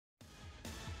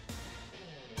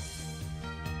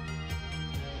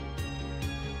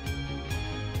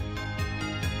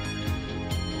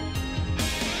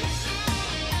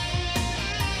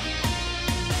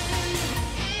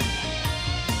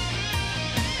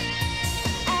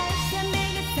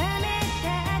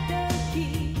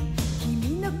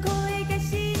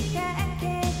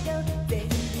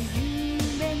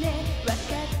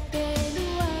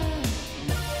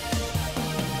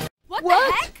What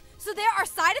the heck? So there are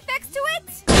side effects to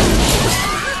it?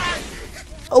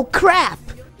 Oh crap!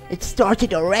 It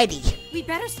started already. We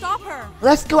better stop her.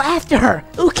 Let's go after her.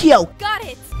 Ukyo! Got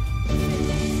it.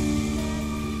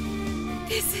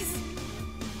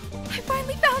 I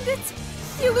finally found it.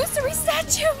 The illusory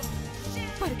statue.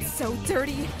 But it's so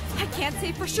dirty. I can't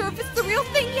say for sure if it's the real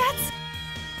thing yet.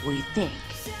 What do you think?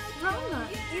 Rama,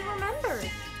 you remembered.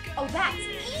 Oh, that's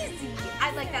easy.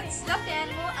 I'd like that stuffed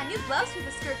animal, a new blouse with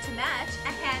a skirt to match,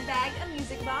 a handbag, a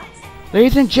music box.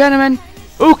 Ladies and gentlemen,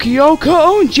 Ukyo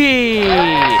Kaonji!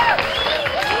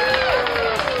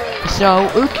 So,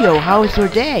 Ukyo, how was your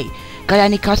day? Got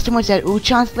any customers at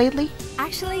Uchan's lately?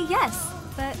 Actually, yes.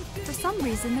 But for some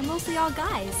reason, they're mostly all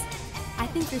guys. I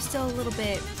think they're still a little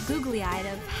bit googly-eyed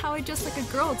of how I dressed like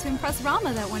a girl to impress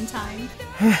Rama that one time.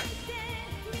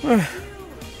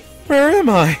 Where am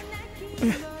I?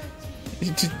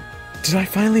 Did I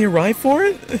finally arrive for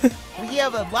it? We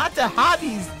have lots of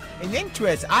hobbies and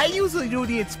interests. I usually do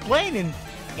the explaining,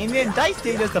 and then Dice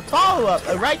Day does the follow-up.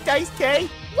 Right, Dice Day?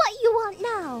 What you want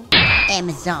now?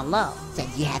 Amazon Law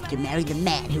says you have to marry the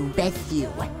man who bets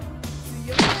you.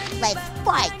 Let's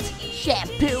fight,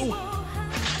 Shampoo!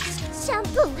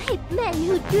 Shampoo hate men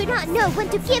who do not know when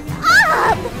to give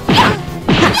up!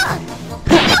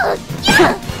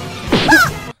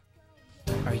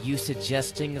 Are you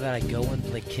suggesting that I go and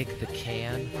play kick the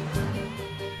can?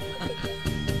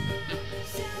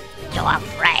 So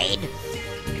afraid?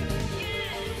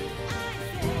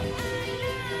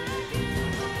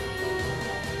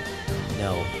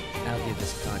 No, I'll give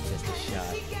this contest a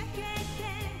shot.